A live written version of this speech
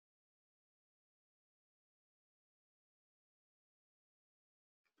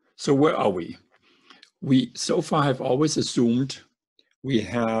So where are we? We so far have always assumed we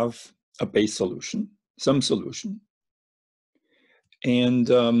have a base solution, some solution. And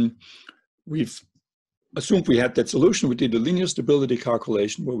we've assumed we had that solution. We did a linear stability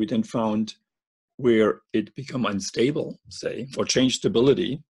calculation where we then found where it became unstable, say, or changed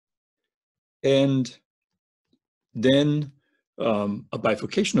stability. And then a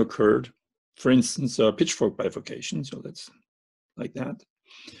bifurcation occurred, for instance, a pitchfork bifurcation. So that's like that.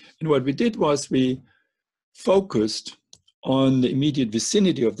 And what we did was we focused on the immediate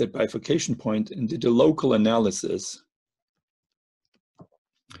vicinity of that bifurcation point and did a local analysis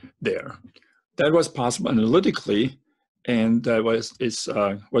there. That was possible analytically, and that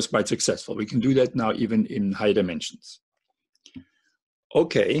was quite successful. We can do that now even in high dimensions.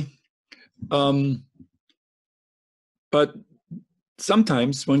 Okay, but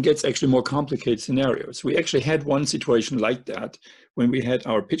sometimes one gets actually more complicated scenarios. We actually had one situation like that when we had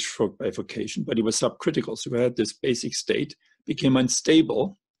our pitchfork bifurcation, but it was subcritical. So we had this basic state, became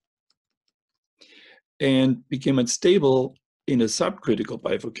unstable, and became unstable in a subcritical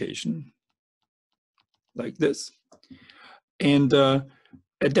bifurcation, like this. And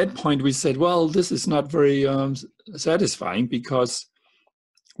at that point, we said, well, this is not very satisfying because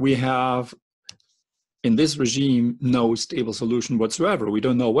we have, in this regime, no stable solution whatsoever. We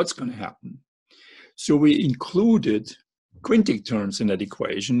don't know what's going to happen. So we included quintic terms in that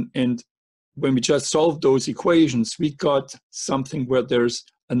equation. And when we just solved those equations, we got something where there's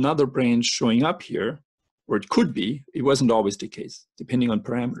another branch showing up here, or it could be. It wasn't always the case, depending on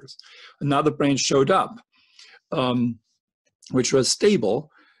parameters. Another branch showed up, which was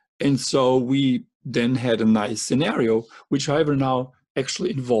stable. And so we then had a nice scenario, which, however, now actually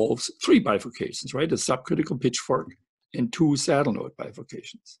involves 3 bifurcations, right? A subcritical pitchfork and 2 saddle node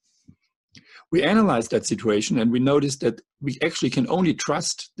bifurcations. We analyzed that situation and we noticed that we actually can only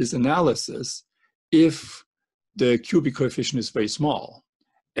trust this analysis if the cubic coefficient is very small,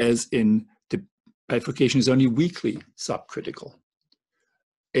 as in the bifurcation is only weakly subcritical.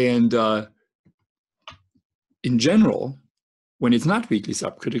 And in general, when it's not weakly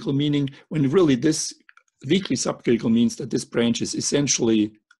subcritical, meaning when really this weakly subcritical means that this branch is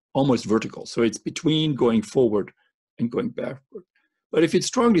essentially almost vertical. So it's between going forward and going backward. But if it's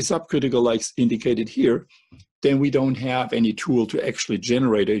strongly subcritical, like indicated here, then we don't have any tool to actually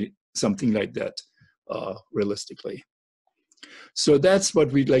generate something like that realistically. So that's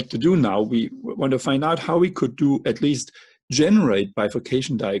what we'd like to do now. We want to find out how we could do at least generate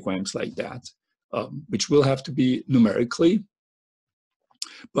bifurcation diagrams like that, which will have to be numerically.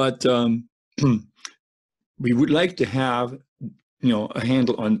 But we would like to have, a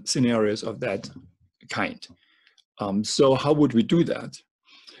handle on scenarios of that kind. So how would we do that?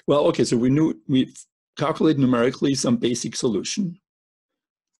 Well, okay, so we calculate numerically some basic solution.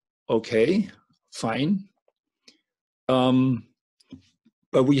 Okay, fine.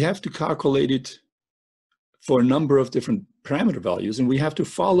 But we have to calculate it for a number of different parameter values, and we have to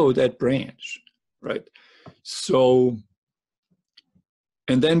follow that branch, right? So,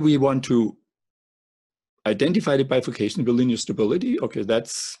 and then we want to identify the bifurcation with linear stability. Okay,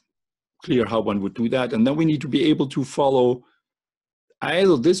 that's clear how one would do that. And then we need to be able to follow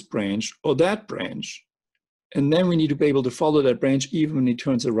either this branch or that branch. And then we need to be able to follow that branch even when it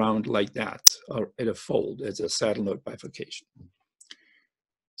turns around like that, or at a fold, as a saddle node bifurcation.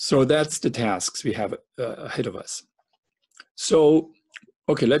 So that's the tasks we have ahead of us. So,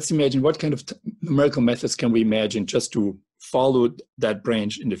 okay, let's imagine what kind of numerical methods can we imagine just to follow that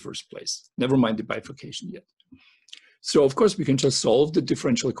branch in the first place. Never mind the bifurcation yet. So of course we can just solve the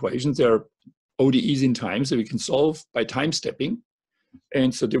differential equations. There are ODEs in time, so we can solve by time stepping.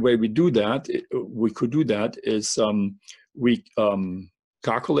 And so the way we do that, we could do that is we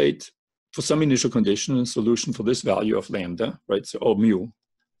calculate for some initial condition a solution for this value of lambda, right? So mu,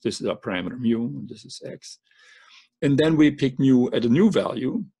 this is our parameter mu, and this is x. And then we pick mu at a new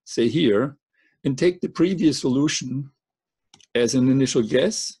value, say here, and take the previous solution as an initial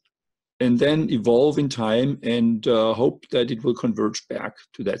guess, and then evolve in time and hope that it will converge back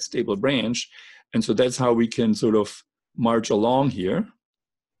to that stable branch. And so that's how we can sort of march along here,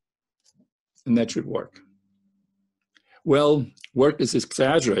 and that should work. Well, work is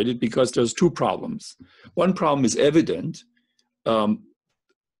exaggerated because there's 2 problems. One problem is evident. The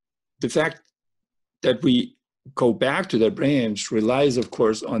fact that we go back to that branch relies, of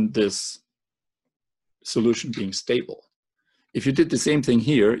course, on this solution being stable. If you did the same thing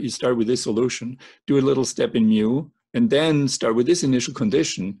here, you start with this solution, do a little step in mu, and then start with this initial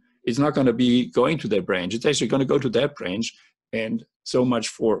condition, it's not going to be going to that branch. It's actually going to go to that branch, and so much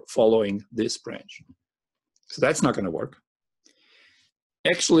for following this branch. So that's not going to work.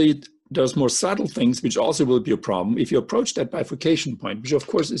 Actually, there's more subtle things which also will be a problem if you approach that bifurcation point, which of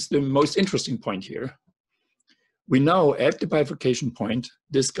course is the most interesting point here. We know at the bifurcation point,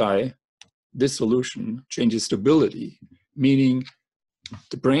 this guy, this solution changes stability, meaning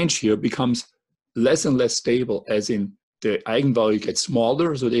the branch here becomes less and less stable, as in the eigenvalue gets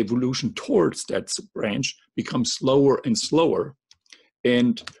smaller, so the evolution towards that branch becomes slower and slower.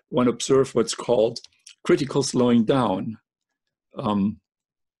 And one observes what's called critical slowing down,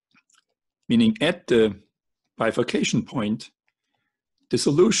 meaning at the bifurcation point, the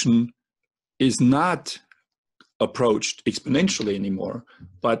solution is not approached exponentially anymore,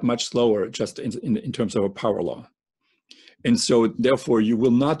 but much slower, just in terms of a power law. And so therefore you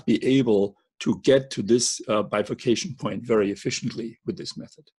will not be able to get to this bifurcation point very efficiently with this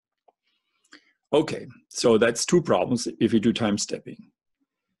method. Okay, so that's two problems if you do time stepping.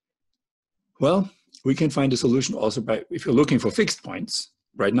 Well, we can find a solution also by, if you're looking for fixed points,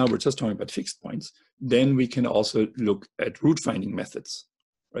 right now we're just talking about fixed points, then we can also look at root finding methods,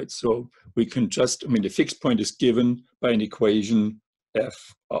 right? So we can just, I mean, the fixed point is given by an equation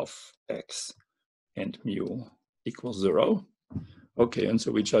f of x and mu equals 0. Okay, and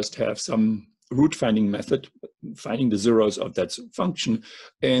so we just have some root finding method, finding the zeros of that function.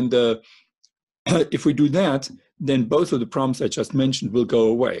 And if we do that, then both of the problems I just mentioned will go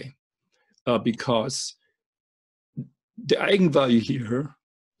away because the eigenvalue here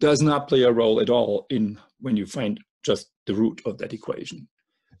does not play a role at all in when you find just the root of that equation.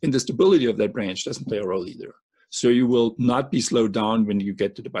 And the stability of that branch doesn't play a role either. So you will not be slowed down when you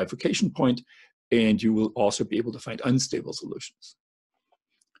get to the bifurcation point, and you will also be able to find unstable solutions.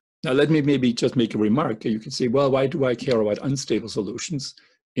 Now, let me maybe just make a remark. You can say, well, why do I care about unstable solutions?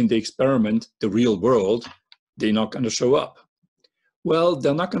 In the experiment, the real world, they're not going to show up. Well,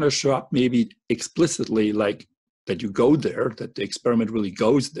 they're not going to show up maybe explicitly like that you go there, that the experiment really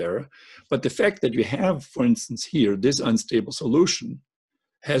goes there. But the fact that you have, for instance, here, this unstable solution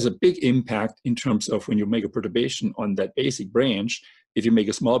has a big impact in terms of when you make a perturbation on that basic branch. If you make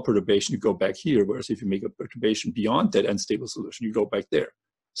a small perturbation, you go back here, whereas if you make a perturbation beyond that unstable solution, you go back there.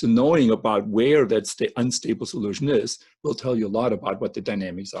 So knowing about where that unstable solution is will tell you a lot about what the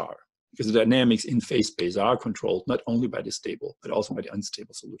dynamics are, because the dynamics in phase space are controlled not only by the stable, but also by the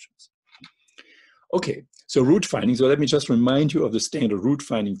unstable solutions. Okay, so root finding. So let me just remind you of the standard root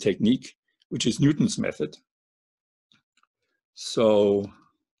finding technique, which is Newton's method. So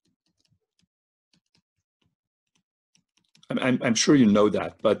I'm sure you know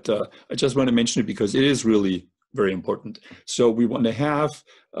that, but I just want to mention it because it is really very important. So we want to have,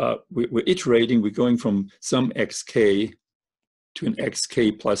 we're iterating, we're going from some xk to an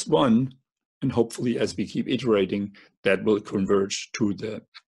xk plus 1, and hopefully as we keep iterating, that will converge to the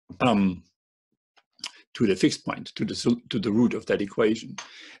fixed point, to the root of that equation.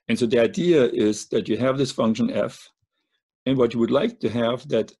 And so the idea is that you have this function f, and what you would like to have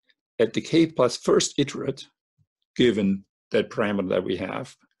that at the k plus first iterate, given that parameter that we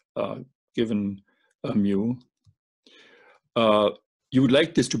have, given mu, you would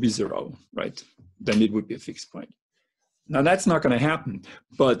like this to be 0, right? Then it would be a fixed point. Now that's not going to happen,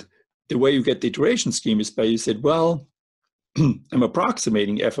 but the way you get the iteration scheme is by you said, well, I'm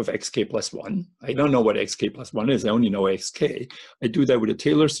approximating f of xk plus 1. I don't know what xk plus 1 is, I only know xk. I do that with a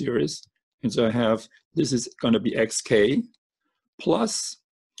Taylor series, and so I have, this is going to be xk plus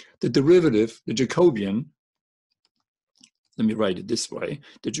the derivative, the Jacobian. Let me write it this way.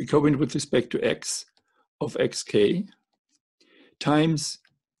 The Jacobian with respect to x of xk times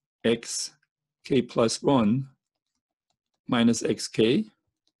xk plus 1 minus xk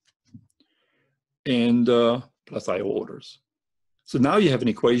and plus I orders. So now you have an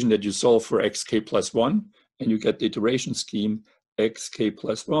equation that you solve for xk plus 1, and you get the iteration scheme xk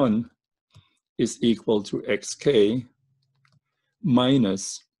plus 1 is equal to xk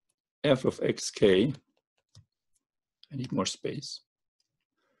minus f of xk, I need more space,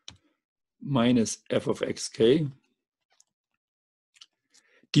 minus f of xk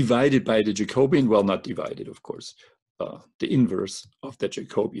divided by the Jacobian, well, not divided, of course, the inverse of the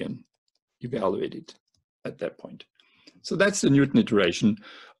Jacobian evaluated at that point. So that's the Newton iteration.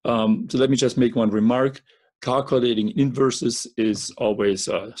 So let me just make one remark. Calculating inverses is always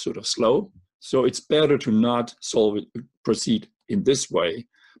sort of slow. So it's better to not solve it, proceed in this way,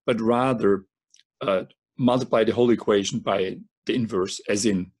 but rather multiply the whole equation by the inverse, as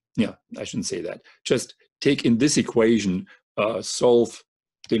in, yeah, I shouldn't say that. Just take in this equation, solve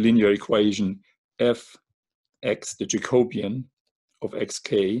the linear equation f x, the Jacobian of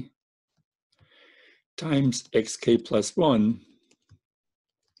xk, times xk plus 1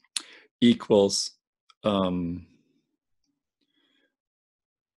 equals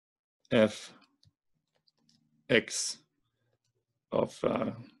f x of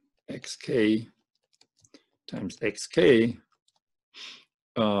xk times xk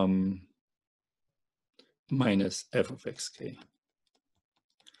minus f of xk.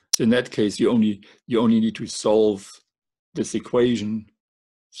 So in that case, you only need to solve this equation.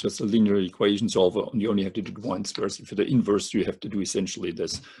 It's just a linear equation solver, and you only have to do it once. Whereas for the inverse, you have to do essentially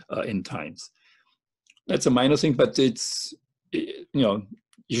this n times. That's a minor thing, but it's, you know,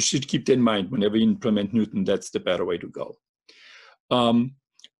 you should keep that in mind whenever you implement Newton. That's the better way to go.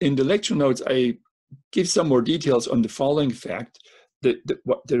 In the lecture notes, I give some more details on the following fact. The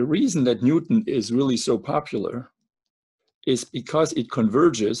reason that Newton is really so popular is because it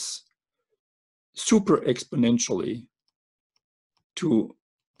converges super exponentially to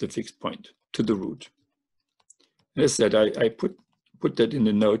the fixed point, to the root. As I said, I put that in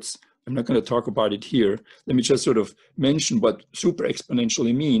the notes. I'm not going to talk about it here. Let me just sort of mention what super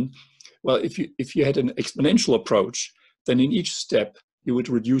exponentially mean. Well, if you had an exponential approach, then in each step, you would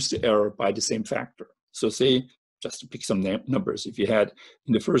reduce the error by the same factor. So say, just to pick some numbers, if you had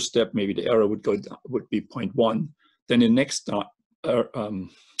in the first step, maybe the error would be 0.1. Then in the next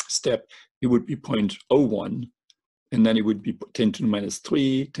step, it would be 0.01. And then it would be 10 to the minus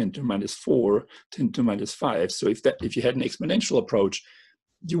 3, 10 to the minus 4, 10 to the minus 5. So if you had an exponential approach,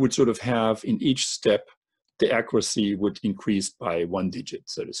 you would sort of have in each step, the accuracy would increase by 1 digit,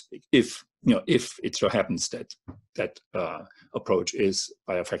 so to speak. If it so happens that approach is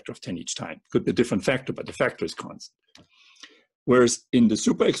by a factor of 10 each time. Could be a different factor, but the factor is constant. Whereas in the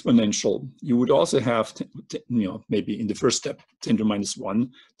super exponential, you would also have, maybe in the first step, 10 to the minus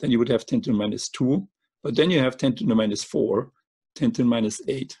 1, then you would have 10 to the minus 2, but then you have 10 to the minus 4, 10 to the minus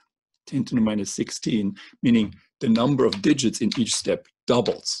 8, 10 to the minus 16, meaning the number of digits in each step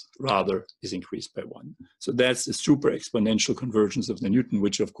doubles, rather is increased by 1. So that's the super exponential convergence of the Newton,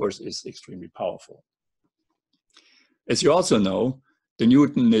 which of course is extremely powerful. As you also know, the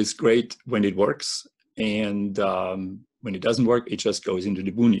Newton is great when it works, and when it doesn't work, it just goes into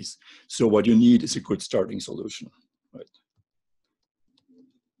the boonies. So what you need is a good starting solution, right?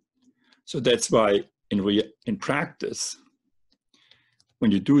 So that's why in practice,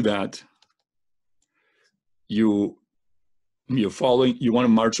 when you do that, you want to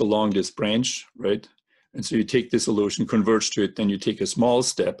march along this branch, right? And so you take the solution, converge to it, then you take a small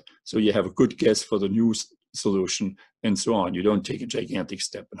step, so you have a good guess for the new solution, and so on. You don't take a gigantic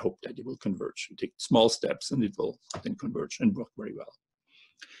step and hope that it will converge. You take small steps and it will then converge and work very well.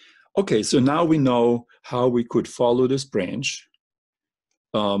 Okay, so now we know how we could follow this branch,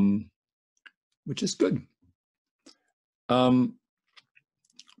 which is good.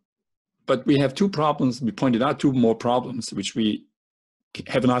 But we have two problems. We pointed out two more problems which we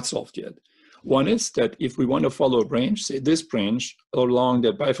have not solved yet. One is that if we want to follow a branch, say this branch along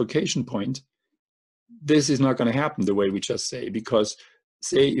that bifurcation point, this is not going to happen the way we just say, because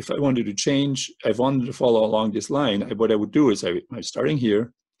say if I wanted to follow along this line, what I would do is I'm starting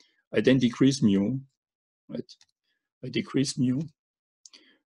here, I then decrease mu, right? I decrease mu,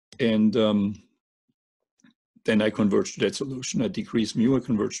 and then I converge to that solution. I decrease mu, I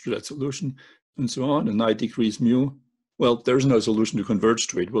converge to that solution, and so on. And I decrease mu. Well, there's no solution to converge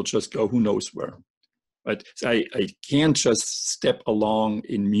to it. We'll just go who knows where. Right? So I can't just step along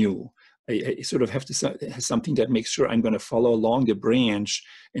in mu. I sort of have to have something that makes sure I'm going to follow along the branch.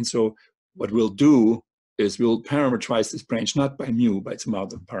 And so what we'll do is we'll parameterize this branch not by mu, but some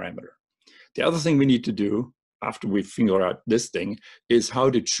other parameter. The other thing we need to do after we figure out this thing is how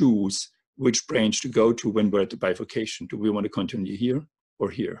to choose which branch to go to when we're at the bifurcation. Do we want to continue here or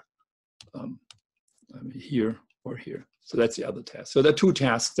here? Here or here. So that's the other task. So there are two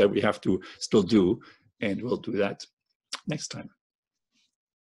tasks that we have to still do, and we'll do that next time.